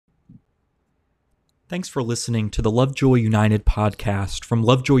Thanks for listening to the Lovejoy United podcast from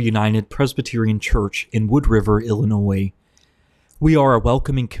Lovejoy United Presbyterian Church in Wood River, Illinois. We are a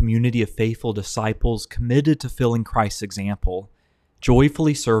welcoming community of faithful disciples committed to filling Christ's example,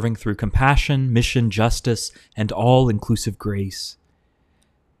 joyfully serving through compassion, mission, justice, and all-inclusive grace.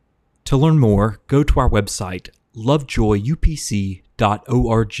 To learn more, go to our website,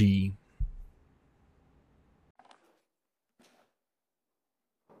 lovejoyupc.org.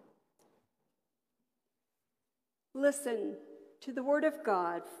 Listen to the Word of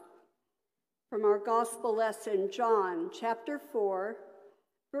God from our Gospel lesson, John chapter 4,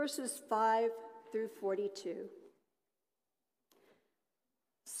 verses 5 through 42.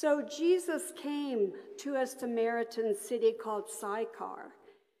 So Jesus came to a Samaritan city called Sychar,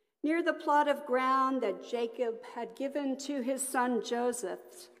 near the plot of ground that Jacob had given to his son Joseph.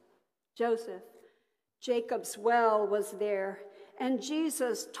 Jacob's well was there, and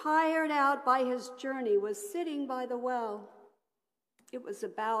Jesus, tired out by his journey, was sitting by the well. It was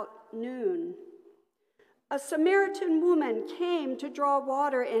about noon. A Samaritan woman came to draw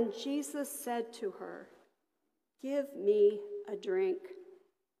water, and Jesus said to her, "Give me a drink."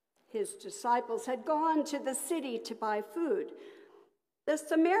 His disciples had gone to the city to buy food. The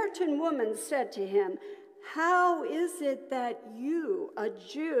Samaritan woman said to him, "How is it that you, a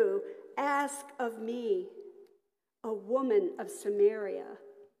Jew, ask of me, a woman of Samaria?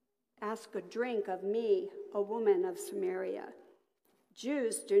 Ask a drink of me, a woman of Samaria."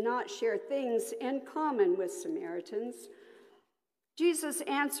 Jews do not share things in common with Samaritans. Jesus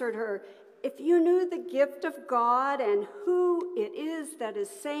answered her, "If you knew the gift of God and who it is that is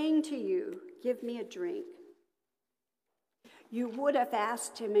saying to you, 'Give me a drink,' you would have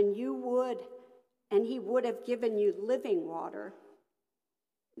asked him, and he would have given you living water."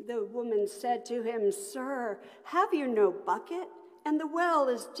 The woman said to him, "Sir, have you no bucket? And the well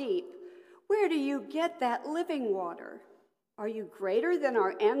is deep. Where do you get that living water? Are you greater than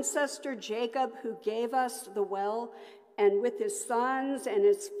our ancestor Jacob, who gave us the well, and with his sons and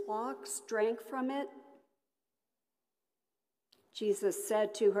his flocks drank from it?" Jesus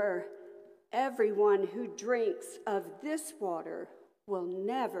said to her, "Everyone who drinks of this water will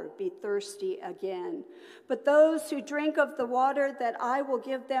never be thirsty again. But those who drink of the water that I will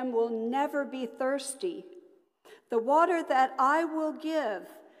give them will never be thirsty. The water that I will give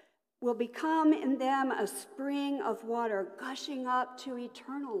will become in them a spring of water gushing up to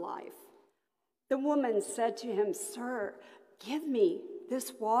eternal life." The woman said to him, "Sir, give me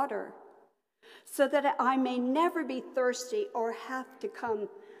this water so that I may never be thirsty or have to come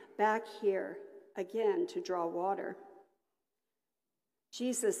back here again to draw water."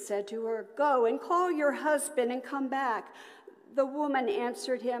 Jesus said to her, "Go and call your husband and come back." The woman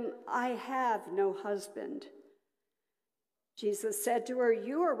answered him, "I have no husband." Jesus said to her,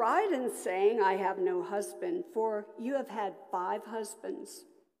 "You are right in saying, 'I have no husband,' for you have had 5 husbands,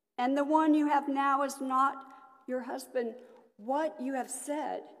 and the one you have now is not your husband. What you have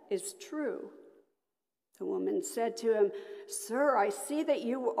said is true." The woman said to him, "Sir, I see that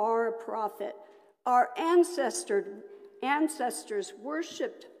you are a prophet. Our ancestors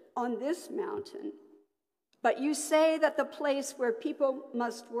worshipped on this mountain, but you say that the place where people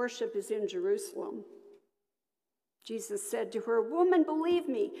must worship is in Jerusalem." Jesus said to her, "Woman, believe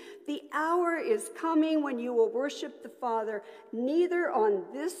me, the hour is coming when you will worship the Father neither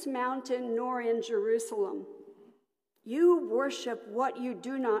on this mountain nor in Jerusalem. You worship what you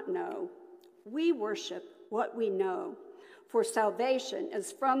do not know. We worship what we know, for salvation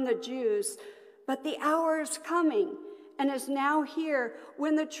is from the Jews. But the hour is coming and is now here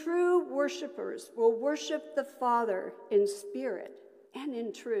when the true worshipers will worship the Father in spirit and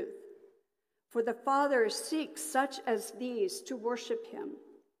in truth. For the Father seeks such as these to worship him.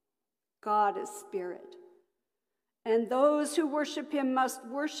 God is spirit, and those who worship him must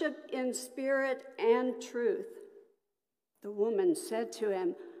worship in spirit and truth." The woman said to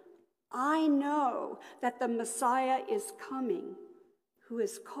him, "I know that the Messiah is coming, who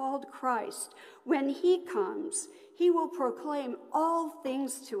is called Christ. When he comes, he will proclaim all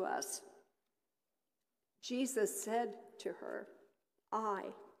things to us." Jesus said to her,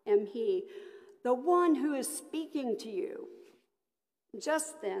 "I am he, the one who is speaking to you."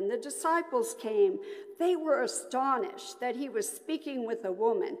 Just then the disciples came. They were astonished that he was speaking with a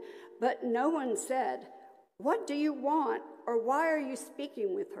woman, but no one said, "What do you want?" or "Why are you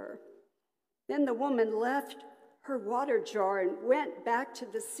speaking with her?" Then the woman left her water jar and went back to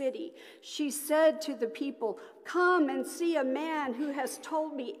the city. She said to the people, "Come and see a man who has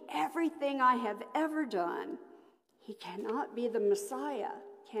told me everything I have ever done. He cannot be the Messiah,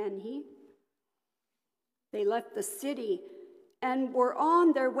 can he?" They left the city and were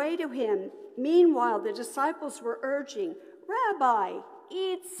on their way to him. Meanwhile, the disciples were urging, "Rabbi,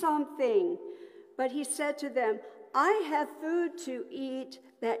 eat something." But he said to them, "I have food to eat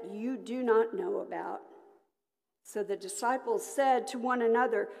that you do not know about." So the disciples said to one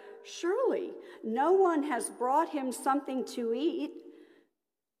another, "Surely no one has brought him something to eat."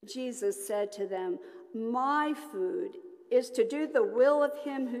 Jesus said to them, "My food is to do the will of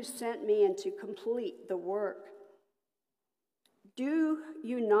him who sent me and to complete the work. Do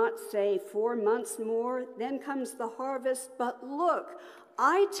you not say 4 months more, then comes the harvest? But look,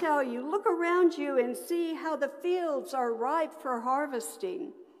 I tell you, look around you and see how the fields are ripe for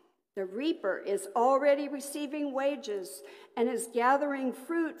harvesting. The reaper is already receiving wages and is gathering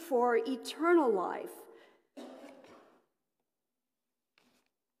fruit for eternal life,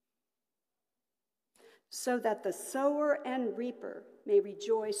 so that the sower and reaper may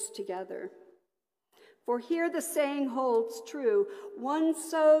rejoice together. For here the saying holds true, one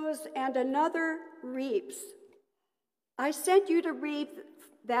sows and another reaps. I sent you to reap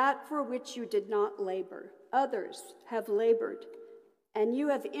that for which you did not labor. Others have labored, and you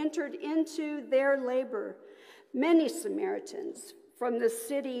have entered into their labor. Many Samaritans from the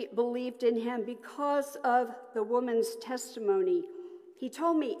city believed in him because of the woman's testimony. He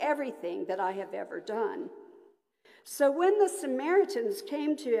told me everything that I have ever done. So when the Samaritans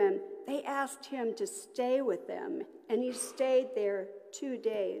came to him, they asked him to stay with them, and he stayed there 2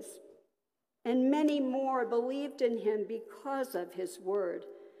 days. And many more believed in him because of his word.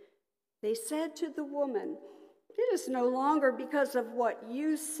 They said to the woman, "It is no longer because of what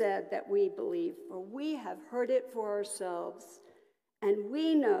you said that we believe, for we have heard it for ourselves, and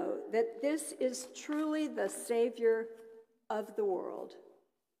we know that this is truly the Savior of the world."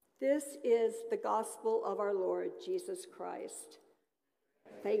 This is the gospel of our Lord Jesus Christ.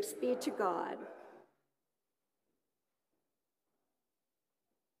 Thanks be to God.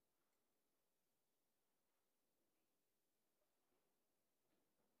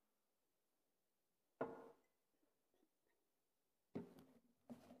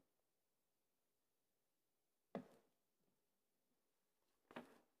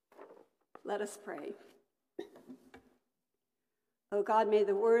 Let us pray. O God, may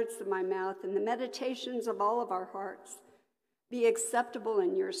the words of my mouth and the meditations of all of our hearts be acceptable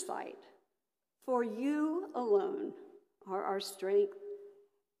in your sight. For you alone are our strength,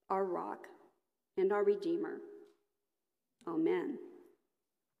 our rock, and our Redeemer. Amen.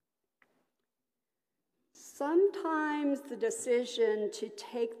 Sometimes the decision to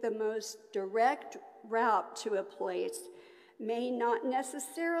take the most direct route to a place may not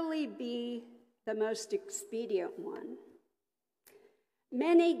necessarily be the most expedient one.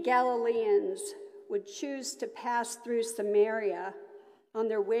 Many Galileans would choose to pass through Samaria on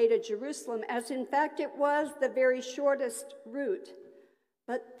their way to Jerusalem, as in fact it was the very shortest route.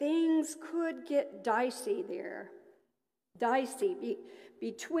 But things could get dicey there,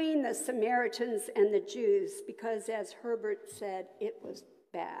 between the Samaritans and the Jews, because as Herbert said, it was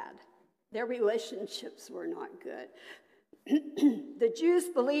bad. Their relationships were not good. The Jews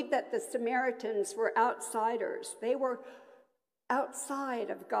believed that the Samaritans were outsiders. They were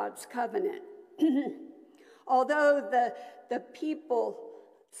outside of God's covenant. Although the people,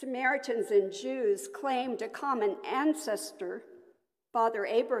 Samaritans and Jews, claimed a common ancestor, Father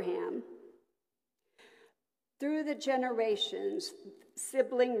Abraham, through the generations,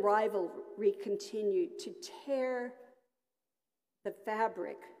 sibling rivalry continued to tear the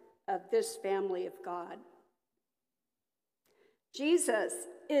fabric of this family of God. Jesus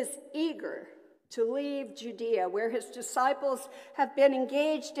is eager to leave Judea, where his disciples have been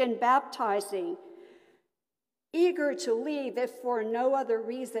engaged in baptizing, eager to leave, if for no other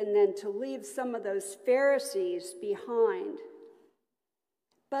reason than to leave some of those Pharisees behind.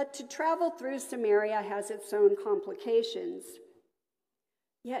 But to travel through Samaria has its own complications.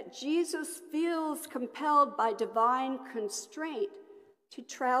 Yet Jesus feels compelled by divine constraint to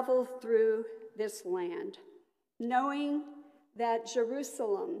travel through this land, knowing that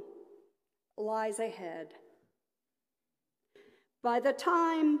Jerusalem lies ahead. By the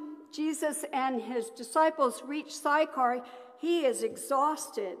time Jesus and his disciples reach Sychar, he is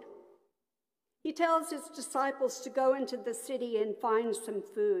exhausted. He tells his disciples to go into the city and find some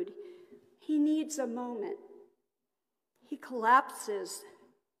food. He needs a moment. He collapses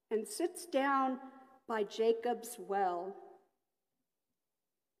and sits down by Jacob's well.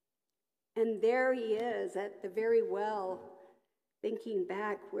 And there he is at the very well, thinking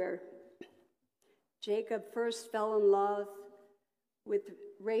back where Jacob first fell in love with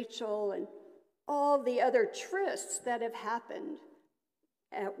Rachel and all the other trysts that have happened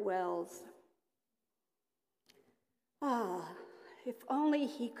at wells. If only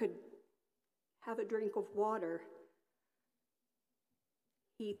he could have a drink of water.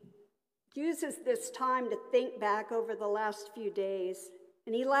 He uses this time to think back over the last few days,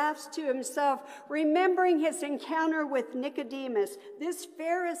 and he laughs to himself, remembering his encounter with Nicodemus. This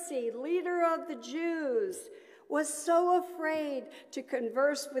Pharisee, leader of the Jews, was so afraid to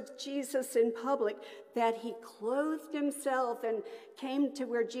converse with Jesus in public that he clothed himself and came to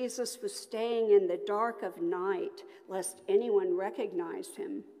where Jesus was staying in the dark of night, lest anyone recognize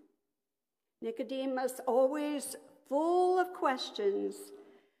him. Nicodemus, always full of questions,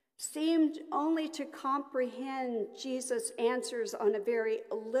 seemed only to comprehend Jesus' answers on a very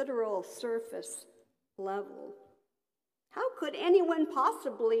literal surface level. How could anyone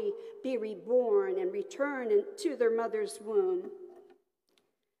possibly be reborn and return to their mother's womb?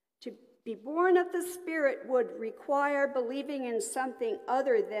 To be born of the Spirit would require believing in something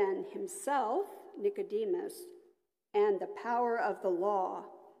other than himself, Nicodemus, and the power of the law.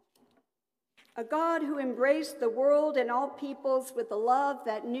 A God who embraced the world and all peoples with a love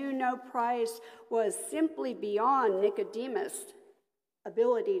that knew no price was simply beyond Nicodemus'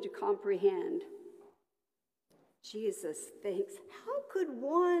 ability to comprehend. Jesus thinks, how could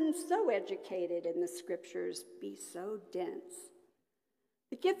one so educated in the scriptures be so dense?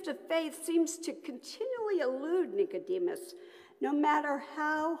 The gift of faith seems to continually elude Nicodemus, no matter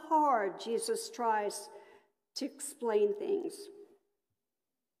how hard Jesus tries to explain things.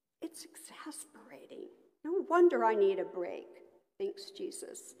 It's exasperating. No wonder I need a break, thinks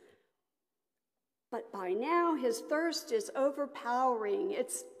Jesus. But by now, his thirst is overpowering.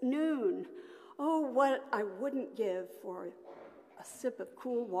 It's noon. Oh, what I wouldn't give for a sip of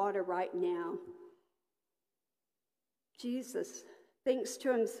cool water right now. Jesus thinks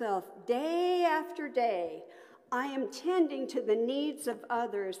to himself, day after day, I am tending to the needs of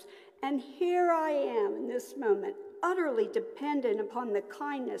others, and here I am in this moment, utterly dependent upon the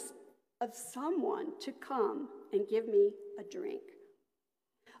kindness of someone to come and give me a drink.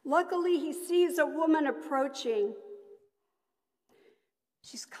 Luckily, he sees a woman approaching.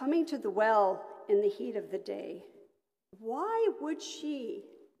 She's coming to the well in the heat of the day. Why would she,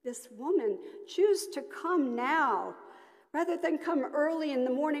 this woman, choose to come now rather than come early in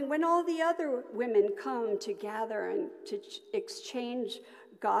the morning when all the other women come to gather and to exchange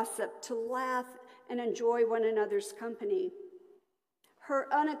gossip, to laugh and enjoy one another's company? Her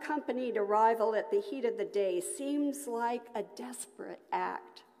unaccompanied arrival at the heat of the day seems like a desperate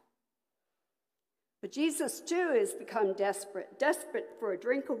act. But Jesus, too, has become desperate for a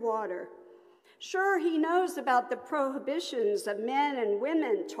drink of water. Sure, he knows about the prohibitions of men and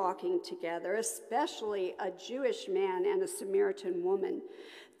women talking together, especially a Jewish man and a Samaritan woman.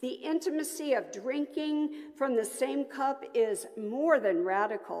 The intimacy of drinking from the same cup is more than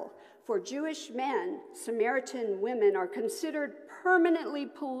radical. For Jewish men, Samaritan women are considered permanently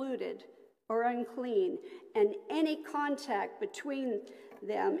polluted or unclean, and any contact between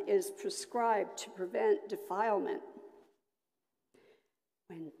them is prescribed to prevent defilement.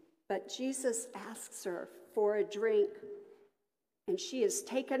 But Jesus asks her for a drink, and she is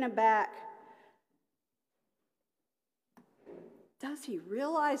taken aback. Does he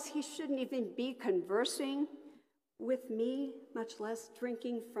realize he shouldn't even be conversing with me, much less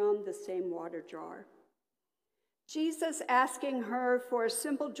drinking from the same water jar? Jesus asking her for a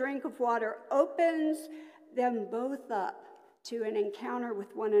simple drink of water opens them both up to an encounter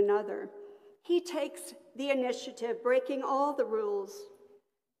with one another. He takes the initiative, breaking all the rules,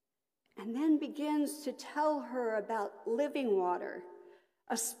 and then begins to tell her about living water,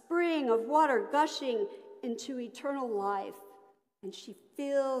 a spring of water gushing into eternal life. And she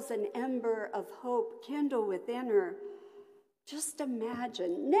feels an ember of hope kindle within her. Just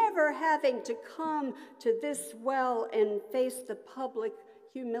imagine never having to come to this well and face the public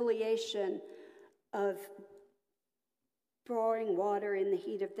humiliation of drawing water in the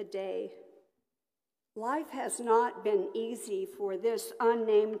heat of the day. Life has not been easy for this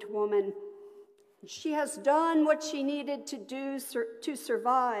unnamed woman. She has done what she needed to do to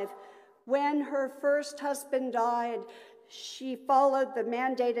survive. When her first husband died, she followed the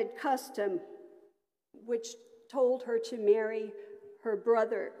mandated custom, which told her to marry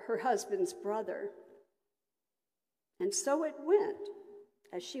her husband's brother. And so it went,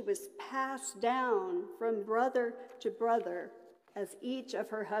 as she was passed down from brother to brother as each of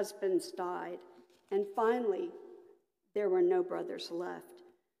her husbands died. And finally, there were no brothers left,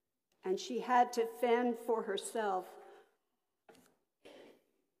 and she had to fend for herself.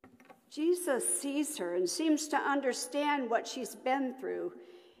 Jesus sees her and seems to understand what she's been through,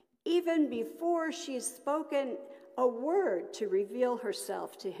 even before she's spoken a word to reveal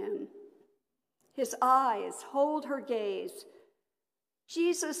herself to him. His eyes hold her gaze,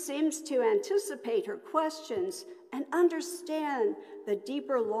 Jesus seems to anticipate her questions and understand the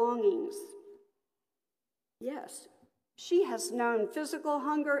deeper longings. Yes, she has known physical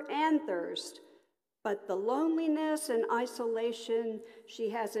hunger and thirst, but the loneliness and isolation she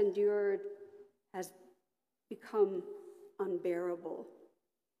has endured has become unbearable.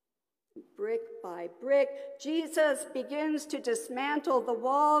 Brick by brick, Jesus begins to dismantle the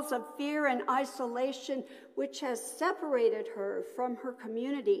walls of fear and isolation which has separated her from her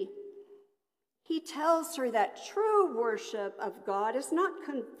community. He tells her that true worship of God is not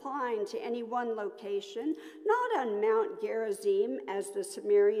confined to any one location, not on Mount Gerizim, as the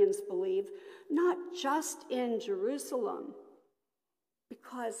Samaritans believe, not just in Jerusalem,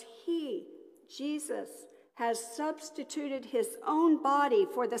 because he, Jesus, has substituted his own body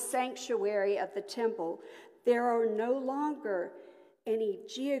for the sanctuary of the temple. There are no longer any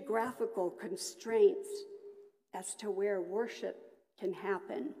geographical constraints as to where worship can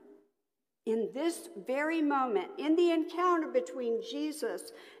happen. In this very moment, in the encounter between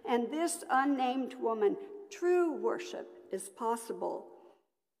Jesus and this unnamed woman, true worship is possible.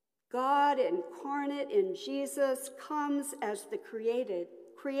 God incarnate in Jesus comes as the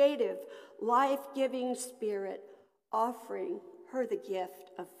creative, life-giving Spirit, offering her the gift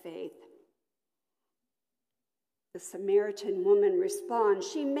of faith. The Samaritan woman responds.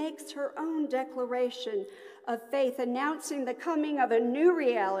 She makes her own declaration of faith, announcing the coming of a new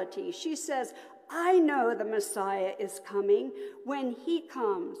reality. She says, I know the Messiah is coming. When he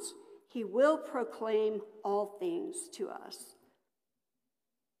comes, he will proclaim all things to us.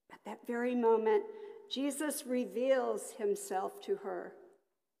 At that very moment, Jesus reveals himself to her.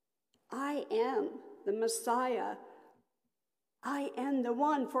 I am the Messiah. I am the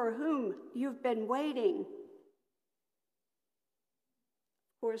one for whom you've been waiting.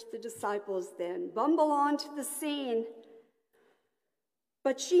 Of course, the disciples then bumble onto the scene,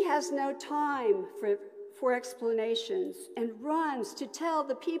 but she has no time for explanations and runs to tell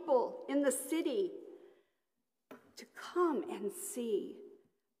the people in the city to come and see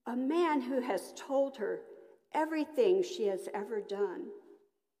a man who has told her everything she has ever done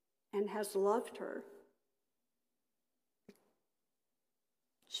and has loved her.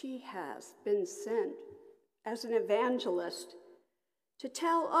 She has been sent as an evangelist to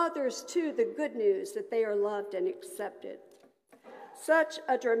tell others, too, the good news that they are loved and accepted. Such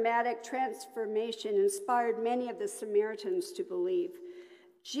a dramatic transformation inspired many of the Samaritans to believe.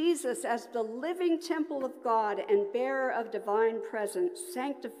 Jesus, as the living temple of God and bearer of divine presence,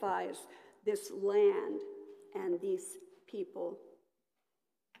 sanctifies this land and these people.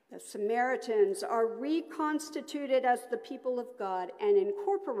 The Samaritans are reconstituted as the people of God and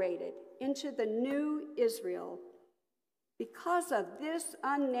incorporated into the new Israel. Because of this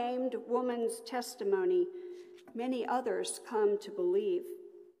unnamed woman's testimony, many others come to believe.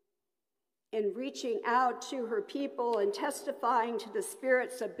 In reaching out to her people and testifying to the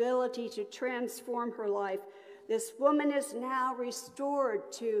Spirit's ability to transform her life, this woman is now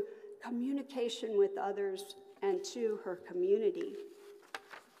restored to communication with others and to her community.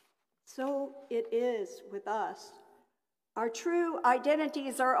 So it is with us. Our true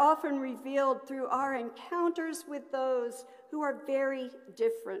identities are often revealed through our encounters with those who are very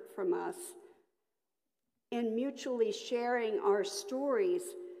different from us. In mutually sharing our stories,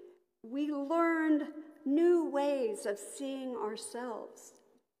 we learned new ways of seeing ourselves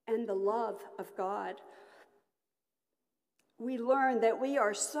and the love of God. We learned that we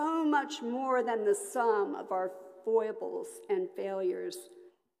are so much more than the sum of our foibles and failures.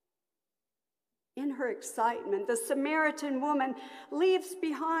 In her excitement, the Samaritan woman leaves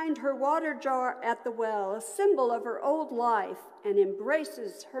behind her water jar at the well, a symbol of her old life, and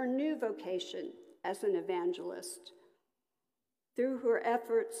embraces her new vocation as an evangelist. Through her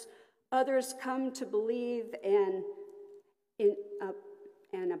efforts, others come to believe and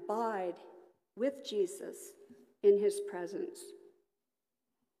abide with Jesus in his presence.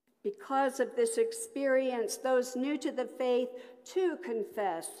 Because of this experience, those new to the faith too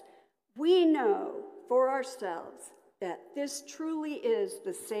confess, we know for ourselves that this truly is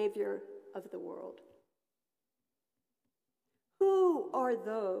the Savior of the world. Who are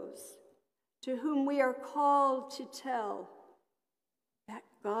those to whom we are called to tell that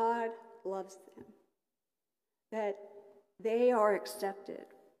God loves them, that they are accepted?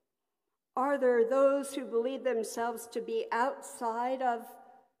 Are there those who believe themselves to be outside of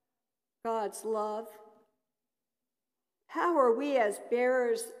God's love? How are we as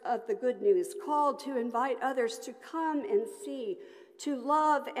bearers of the good news called to invite others to come and see, to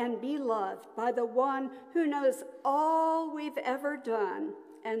love and be loved by the one who knows all we've ever done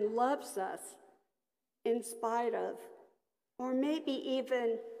and loves us in spite of or maybe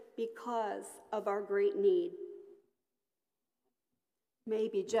even because of our great need.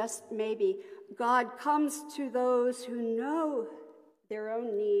 Maybe, just maybe, God comes to those who know their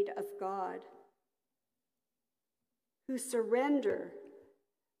own need of God, who surrender,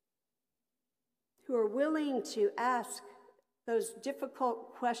 who are willing to ask those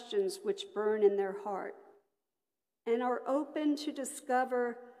difficult questions which burn in their heart, and are open to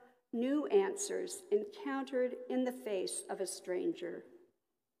discover new answers encountered in the face of a stranger.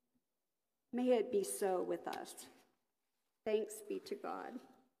 May it be so with us. Thanks be to God.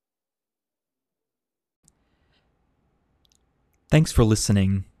 Thanks for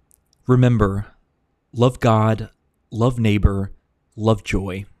listening. Remember, love God, love neighbor, love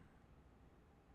joy.